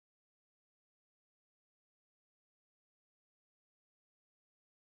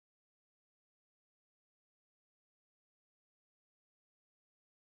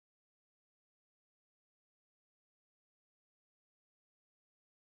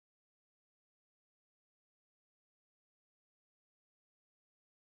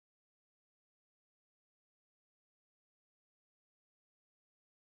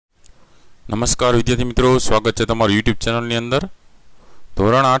નમસ્કાર વિદ્યાર્થી મિત્રો, સ્વાગત છે તમારું યુટ્યુબ ચેનલની અંદર।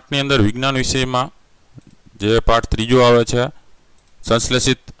 ધોરણ 8ની અંદર વિજ્ઞાન વિષયમાં જે પાઠ ત્રીજો આવે છે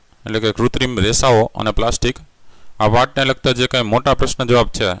સંશ્લેષિત એટલે કે કૃત્રિમ રેસાઓ અને પ્લાસ્ટિક, આ પાઠને લગતા જે કંઈ મોટા પ્રશ્ન જવાબ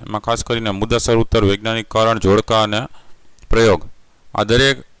છે એમાં ખાસ કરીને મુદ્દાસર ઉત્તર, વૈજ્ઞાનિક કારણ, જોડકા અને પ્રયોગ, આ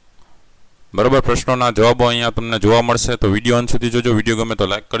દરેક બરાબર પ્રશ્નોના જવાબો અહીંયા તમને જોવા મળશે। તો વિડીયો અંત સુધી જોજો। વિડીયો ગમે તો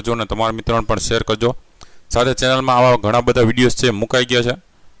લાઈક કરજો અને તમારા મિત્રોને પણ શેર કરજો। સાથે ચેનલમાં આવા ઘણા બધા વિડીયોઝ છે મુકાઈ ગયા છે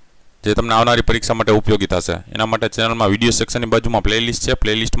જે તમને આવનારી પરીક્ષા માટે ઉપયોગી થશે। એના માટે ચેનલમાં વિડીયો સેક્શનની બાજુમાં પ્લેલિસ્ટ છે,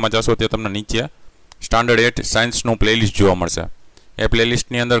 પ્લેલિસ્ટમાં જશો તે તમને નીચે સ્ટાન્ડર્ડ 8 સાયન્સનું પ્લેલિસ્ટ જોવા મળશે। એ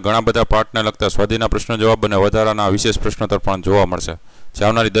પ્લેલિસ્ટની અંદર ઘણા બધા પાઠને લગતા સ્વાધ્યાયના પ્રશ્નો જવાબ અને વધારાના વિશેષ પ્રશ્નોત્તર પણ જોવા મળશે, જે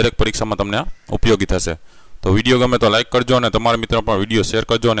આવનારી દરેક પરીક્ષામાં તમને ઉપયોગી થશે। તો વિડીયો ગમે તો લાઈક કરજો અને તમારા મિત્રો પણ વિડીયો શેર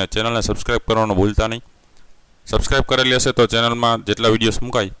કરજો અને ચેનલને સબસ્ક્રાઇબ કરવાનું ભૂલતા નહીં। સબસ્ક્રાઇબ કરેલી હશે તો ચેનલમાં જેટલા વિડીયોઝ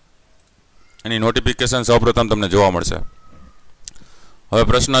મુકાય એની નોટિફિકેશન સૌપ્રથમ તમને જોવા મળશે। હવે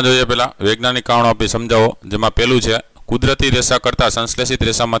પ્રશ્ન જોઈએ પહેલાં વૈજ્ઞાનિક કારણો આપી સમજાવો, જેમાં પહેલું છે કુદરતી રેસા કરતાં સંશ્લેષિત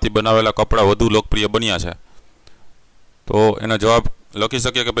રેસામાંથી બનાવેલા કપડાં વધુ લોકપ્રિય બન્યા છે। તો એનો જવાબ લખી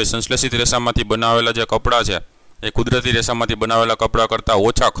શકીએ કે ભાઈ સંશ્લેષિત રેસામાંથી બનાવેલા જે કપડાં છે એ કુદરતી રેસામાંથી બનાવેલા કપડાં કરતાં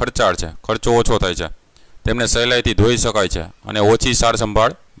ઓછા ખર્ચાળ છે, ખર્ચો ઓછો થાય છે, તેમને સહેલાઈથી ધોઈ શકાય છે અને ઓછી સાર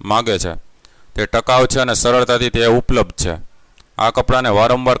સંભાળ માગે છે, તે ટકાઉ છે અને સરળતાથી તે ઉપલબ્ધ છે। આ કપડાને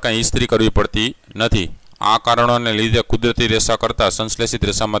વારંવાર કંઈ ઇસ્ત્રી કરવી પડતી નથી। આ કારણોને લીધે કુદરતી રેસા કરતાં સંશ્લેષિત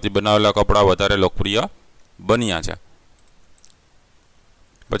રેસામાંથી બનાવેલા કપડાં વધારે લોકપ્રિય બન્યા છે।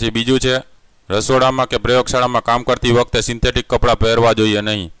 પછી બીજું છે રસોડામાં કે પ્રયોગશાળામાં કામ કરતી વખતે સિન્થેટિક કપડાં પહેરવા જોઈએ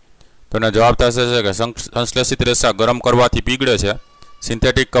નહીં। તો એનો જવાબ થશે કે સંશ્લેષિત રેસા ગરમ કરવાથી પીગળે છે,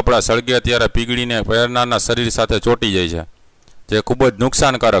 સિન્થેટિક કપડાં સળગે ત્યારે પીગળીને પહેરનારના શરીર સાથે ચોંટી જાય છે, જે ખૂબ જ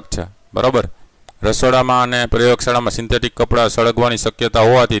નુકસાનકારક છે, બરાબર। રસોડામાં અને પ્રયોગશાળામાં સિન્થેટિક કપડાં સળગવાની શક્યતા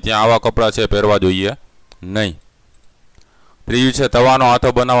હોવાથી ત્યાં આવા કપડાં છે પહેરવા જોઈએ નહીં। ત્રીજું છે તવાનો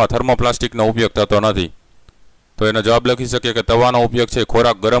હાથો બનાવવા થર્મોપ્લાસ્ટિકનો ઉપયોગ થતો નથી। તો એનો જવાબ લખી શકીએ કે તવાનો ઉપયોગ છે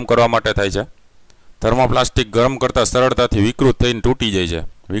ખોરાક ગરમ કરવા માટે થાય છે। થર્મોપ્લાસ્ટિક ગરમ કરતાં સરળતાથી વિકૃત થઈને તૂટી જાય છે।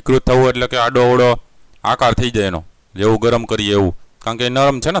 વિકૃત થવું એટલે કે આડો અવળો આકાર થઈ જાય એનો, જેવું ગરમ કરીએ એવું, કારણ કે એ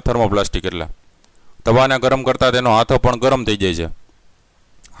નરમ છે ને થર્મોપ્લાસ્ટિક, એટલે તવાને ગરમ કરતાં તેનો હાથો પણ ગરમ થઈ જાય છે।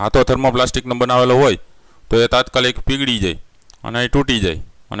 હાથો થર્મોપ્લાસ્ટિકનો બનાવેલો હોય તો એ તાત્કાલિક પીગળી જાય અને એ તૂટી જાય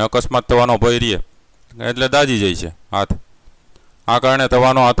અને અકસ્માત થવાનો ભય રહે, એટલે દાજી જાય છે હાથ। આ કારણે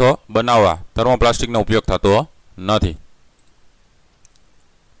તવાનો હાથો બનાવવા થર્મોપ્લાસ્ટિકનો ઉપયોગ થતો નથી।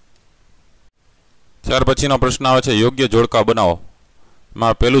 ત્યાર પછીનો પ્રશ્ન આવે છે યોગ્ય જોડકા બનાવો।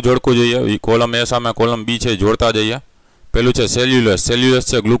 એમાં પહેલું જોડકું જોઈએ, કોલમ એ સામે કોલમ બી છે, જોડતા જઈએ। પહેલું છે સેલ્યુલોસ। સેલ્યુલોસ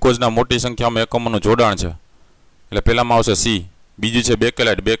છે ગ્લુકોઝના મોટી સંખ્યામાં એકમોનું જોડાણ છે, એટલે પહેલામાં આવશે સી। બીજું છે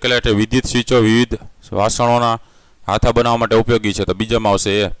બેકેલાઇટ। બેકેલાઇટ એ વિદ્યુત સ્વિચો વિવિધ વાસણોના હાથા બનાવવા માટે ઉપયોગી છે, તો બીજામાં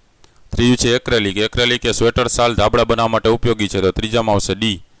આવશે એ। ત્રીજું છે એક્રેલિક। એક્રેલિક એ સ્વેટર, શાલ, ધાબળા બનાવવા માટે ઉપયોગી છે, તો ત્રીજામાં આવશે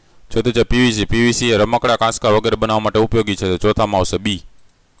ડી। ચોથું છે પીવીસી। પીવીસી એ રમકડા, કાંસકા વગેરે બનાવવા માટે ઉપયોગી છે, તો ચોથામાં આવશે બી।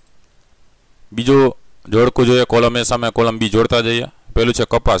 બીજું જોડકું જોઈએ, કોલમ એ સામે કોલમ બી, જોડતા જઈએ। પહેલું છે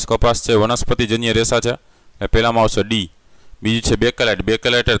કપાસ। કપાસ છે વનસ્પતિજન્ય રેસા છે, એટલે પહેલામાં આવશે ડી। બીજું છે બેકેલાઇટ।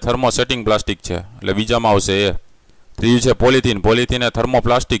 બેકેલાઇટ એ થર્મોસેટિંગ પ્લાસ્ટિક છે, એટલે બીજામાં આવશે એ। ત્રીજું છે પોલિથીન। પોલિથીન એ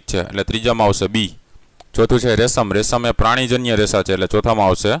થર્મોપ્લાસ્ટિક છે, એટલે ત્રીજામાં આવશે બી। ચોથું છે રેશમ। રેશમ એ પ્રાણીજન્ય રેસા છે, એટલે ચોથામાં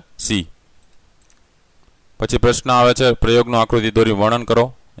આવશે સી। પછી પ્રશ્ન આવે છે પ્રયોગનું આકૃતિ દોરી વર્ણન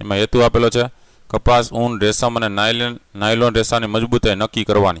કરો। એમાં હેતુ આપેલો છે કપાસ, ઊન, રેશમ અને નાયલોન રેસાની મજબૂતાઈ નક્કી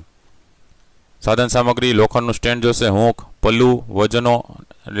કરવાની। સાધન સામગ્રી લોખંડનું સ્ટેન્ડ જોશે, હૂંક, પલ્લું, વજનો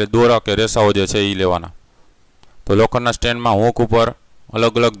એટલે દોરા કે રેસાઓ જે છે એ લેવાના। તો લોખંડના સ્ટેન્ડમાં હૂંક ઉપર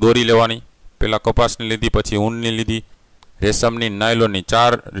અલગ અલગ દોરી લેવાની, પહેલાં કપાસની લીધી, પછી ઊનની લીધી, રેશમની, નાયલોનની,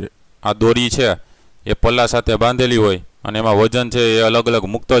 4 આ દોરી છે એ પલ્લા સાથે બાંધેલી હોય અને એમાં વજન છે એ અલગ અલગ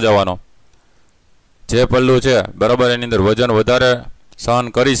મૂકતો જવાનો। જે પલ્લું છે બરાબર એની અંદર વજન વધારે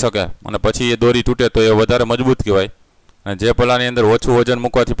સહન કરી શકે અને પછી એ દોરી તૂટે તો એ વધારે મજબૂત કહેવાય, અને જે પલ્લાની અંદર ઓછું વજન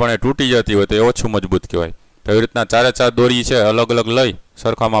મૂકવાથી પણ એ તૂટી જતી હોય તો એ ઓછું મજબૂત કહેવાય। તો એવી રીતના 4 દોરી છે અલગ અલગ લઈ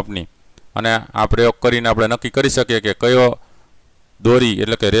સરખા માપની, અને આ પ્રયોગ કરીને આપણે નક્કી કરી શકીએ કે કયો દોરી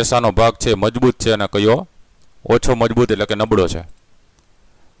એટલે કે રેસાનો ભાગ છે મજબૂત છે અને કયો ઓછો મજબૂત એટલે કે નબળો છે।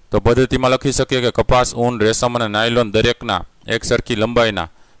 તો પદ્ધતિમાં લખી શકીએ કે કપાસ, ઊન, રેશમ અને નાયલોન દરેકના એક સરખી લંબાઈના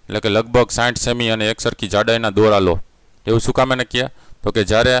એટલે કે લગભગ 60 સેમી અને એક સરખી જાડાઈના દોરા લો। એવું શું કામ એને કહે? તો કે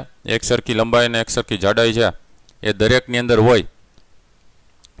જ્યારે એક સરખી લંબાઈ અને એક સરખી જાડાઈ છે એ દરેકની અંદર હોય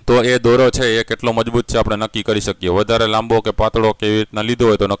તો એ દોરો છે એ કેટલો મજબૂત છે આપણે નક્કી કરી શકીએ। વધારે લાંબો કે પાતળો કે એવી રીતના લીધો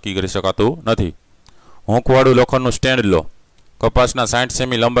હોય તો નક્કી કરી શકાતું નથી। હૂંકવાળું લોખંડનું સ્ટેન્ડ લો। કપાસના 60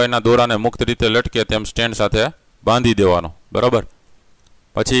 સેમી લંબાઈના દોરાને મુક્ત રીતે લટકે તેમ સ્ટેન્ડ સાથે બાંધી દેવાનો, બરાબર।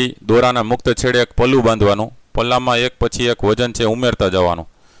 પછી દોરાના મુક્ત છેડે એક પલ્લું બાંધવાનું, પલ્લામાં એક પછી એક વજન છે ઉમેરતા જવાનું।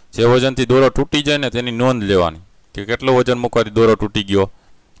 જે વજનથી દોરો તૂટી જાય ને તેની નોંધ લેવાની કે કેટલો વજન મૂકવાથી દોરો તૂટી ગયો,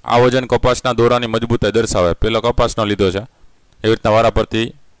 આ વજન કપાસના દોરાની મજબૂતાઈ દર્શાવે. પહેલો કપાસનો લીધો છે. એવી રીતના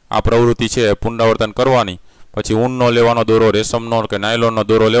વારાફરતી આ પ્રવૃત્તિ છે એ પુનરાવર્તન કરવાની. પછી ઊનનો લેવાનો દોરો, રેશમનો કે નાયલોનનો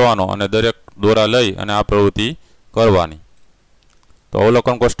દોરો લેવાનો અને દરેક દોરા લઈ અને આ પ્રવૃત્તિ કરવાની. તો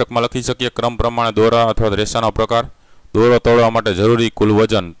અવલોકન કોષ્ટકમાં લખી શકીએ ક્રમ પ્રમાણે દોરા અથવા રેસાનો પ્રકાર. દોરો તોડવા માટે જરૂરી કુલ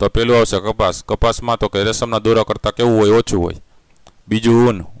વજન. તો પહેલું આવશે કપાસ. કપાસમાં તો કે રેશમના દોરા કરતાં કેવું હોય? ઓછું હોય. બીજું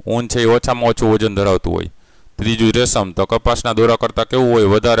ઊન. ઊન છે એ ઓછામાં ઓછું વજન ધરાવતું હોય. ત્રીજું રેશમ. તો કપાસના દોરા કરતાં કેવું હોય?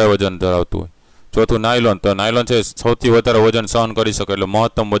 વધારે વજન ધરાવતું હોય. ચોથું નાયલોન. તો નાયલોન છે સૌથી વધારે વજન સહન કરી શકે એટલે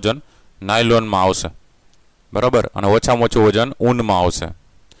મહત્તમ વજન નાયલોનમાં આવશે. બરાબર. અને ઓછામાં ઓછું વજન ઊનમાં આવશે.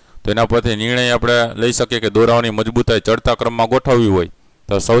 તો એના પરથી નિર્ણય આપણે લઈ શકીએ કે દોરાઓની મજબૂતાઈ ચડતા ક્રમમાં ગોઠવવી હોય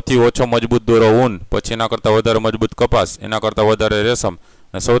તો સૌથી ઓછો મજબૂત દોરો ઊન, પછી એના કરતાં વધારે મજબૂત કપાસ, એના કરતાં વધારે રેશમ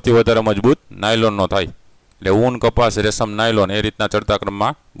અને સૌથી વધારે મજબૂત નાયલોનનો થાય. એટલે ઊન, કપાસ, રેશમ, નાયલોન એ રીતના ચડતા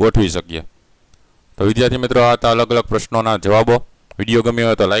ક્રમમાં ગોઠવી શકીએ. તો વિદ્યાર્થી મિત્રો, આ હતા અલગ અલગ પ્રશ્નોના જવાબો. વિડીયો ગમ્યો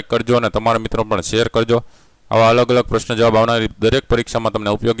હોય તો લાઇક કરજો અને તમારા મિત્રો પણ શેર કરજો. આવા અલગ અલગ પ્રશ્ન જવાબ આવનારી દરેક પરીક્ષામાં તમને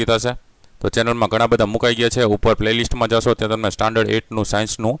ઉપયોગી થશે. તો ચેનલમાં ઘણા બધા મુકાઈ ગયા છે. ઉપર પ્લેલિસ્ટમાં જશો ત્યાં તમને સ્ટાન્ડર્ડ 8નું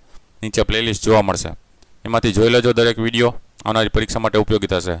સાયન્સનું નીચે પ્લેલિસ્ટ જોવા મળશે. એમાંથી જોઈ લેજો. દરેક વિડીયો આવનારી પરીક્ષા માટે ઉપયોગી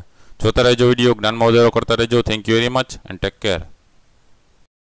થશે. જોતા રહેજો વિડીયો, જ્ઞાનમાં વધારો કરતા રહેજો. Thank you very much and take care.